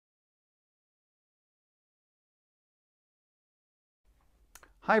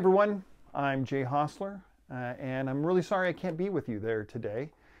Hi everyone, I'm Jay Hosler, and I'm really sorry I can't be with you there today.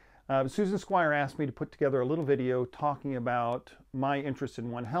 Susan Squier asked me to put together a little video talking about my interest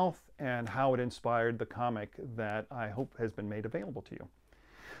in One Health and how it inspired the comic that I hope has been made available to you.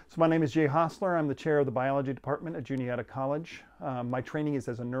 So my name is Jay Hosler. I'm the chair of the biology department at Juniata College. My training is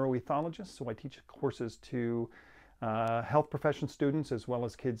as a neuroethologist, so I teach courses to health profession students as well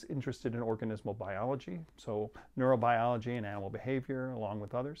as kids interested in organismal biology, so neurobiology and animal behavior along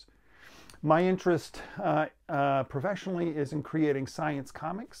with others. My interest professionally is in creating science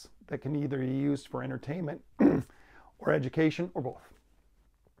comics that can either be used for entertainment or education or both.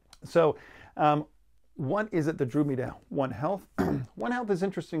 So what is it that drew me to One Health? One Health is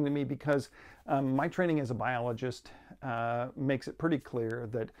interesting to me because my training as a biologist makes it pretty clear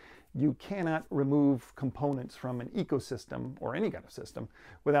that you cannot remove components from an ecosystem or any kind of system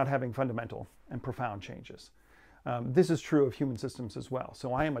without having fundamental and profound changes. This is true of human systems as well.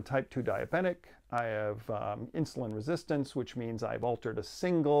 So I am a type 2 diabetic. I have insulin resistance, which means I've altered a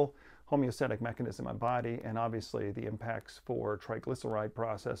single homeostatic mechanism in my body, and obviously the impacts for triglyceride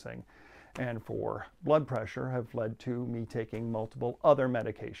processing and for blood pressure have led to me taking multiple other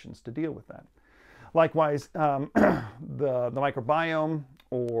medications to deal with that. Likewise, the microbiome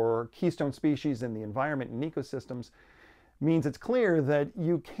or keystone species in the environment and ecosystems means it's clear that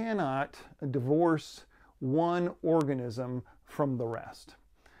you cannot divorce one organism from the rest.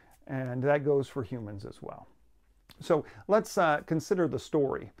 And that goes for humans as well. So let's consider the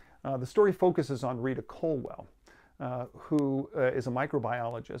story. The story focuses on Rita Colwell, who is a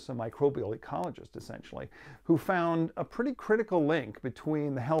microbiologist, a microbial ecologist essentially, who found a pretty critical link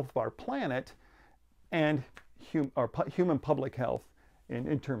between the health of our planet and human public health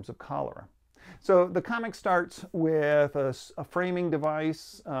in terms of cholera. So the comic starts with a framing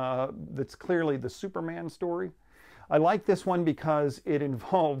device that's clearly the Superman story. I like this one because it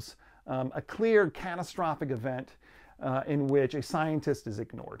involves a clear catastrophic event in which a scientist is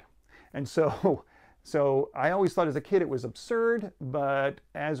ignored. And so I always thought as a kid it was absurd, but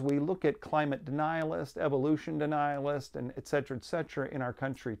as we look at climate denialists, evolution denialists, and et cetera, in our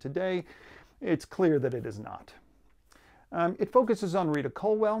country today, it's clear that it is not. It focuses on Rita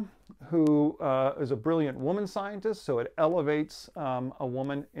Colwell, who is a brilliant woman scientist, so it elevates a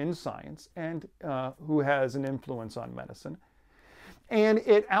woman in science and who has an influence on medicine. And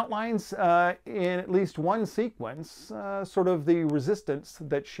it outlines in at least one sequence sort of the resistance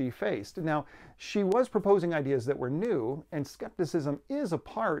that she faced. Now, she was proposing ideas that were new, and skepticism is a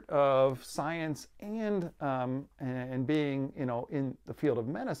part of science and being, in the field of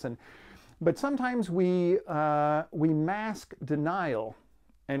medicine. But sometimes we mask denial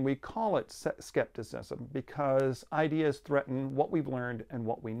and we call it skepticism because ideas threaten what we've learned and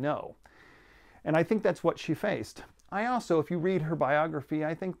what we know. And I think that's what she faced. I also, if you read her biography,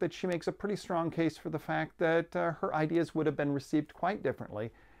 I think that she makes a pretty strong case for the fact that her ideas would have been received quite differently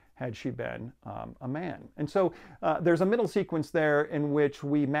had she been a man. And so there's a middle sequence there in which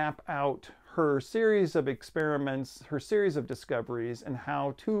we map out her series of experiments, her series of discoveries, and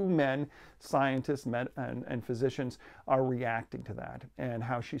how two men, scientists and physicians, are reacting to that, and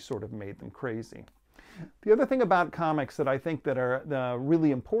how she sort of made them crazy. The other thing about comics that I think that are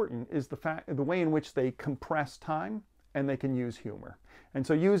really important is the way in which they compress time and they can use humor. And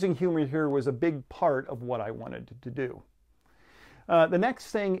so using humor here was a big part of what I wanted to do. The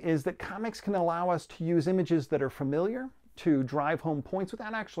next thing is that comics can allow us to use images that are familiar to drive home points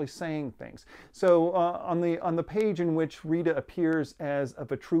without actually saying things. So on the page in which Rita appears as a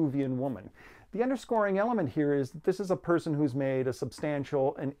Vitruvian woman, the underscoring element here is that this is a person who's made a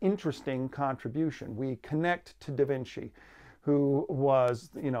substantial and interesting contribution. We connect to Da Vinci, who was,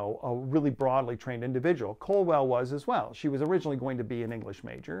 a really broadly trained individual. Colwell was as well. She was originally going to be an English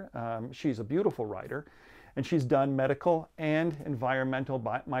major. She's a beautiful writer, and she's done medical and environmental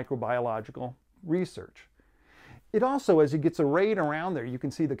microbiological research. It also, as it gets arrayed around there, you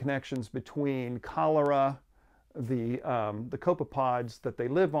can see the connections between cholera, the copepods that they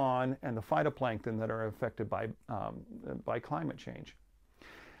live on, and the phytoplankton that are affected by climate change.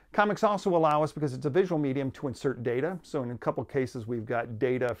 Comics also allow us, because it's a visual medium, to insert data. So in a couple cases, we've got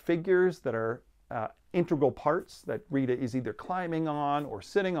data figures that are integral parts that Rita is either climbing on or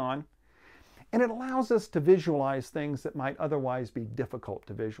sitting on. And it allows us to visualize things that might otherwise be difficult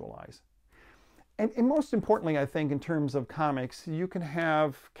to visualize. And most importantly, I think, in terms of comics, you can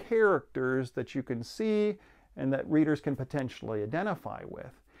have characters that you can see and that readers can potentially identify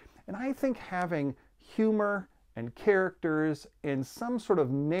with. And I think having humor and characters in some sort of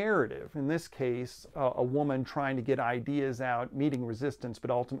narrative, in this case, a woman trying to get ideas out, meeting resistance,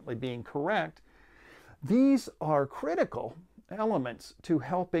 but ultimately being correct, these are critical elements to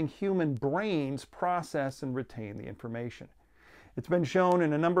helping human brains process and retain the information. It's been shown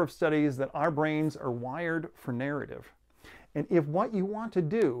in a number of studies that our brains are wired for narrative. And if what you want to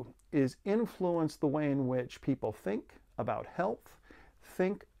do is influence the way in which people think about health,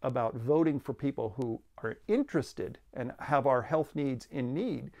 think about voting for people who are interested and have our health needs in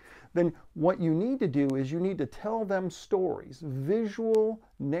need, then what you need to do is you need to tell them stories, visual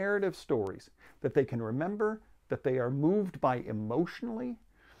narrative stories that they can remember, that they are moved by emotionally,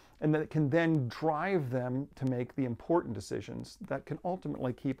 and that can then drive them to make the important decisions that can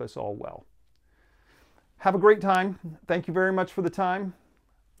ultimately keep us all well. Have a great time. Thank you very much for the time.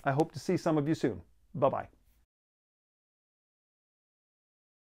 I hope to see some of you soon. Bye-bye.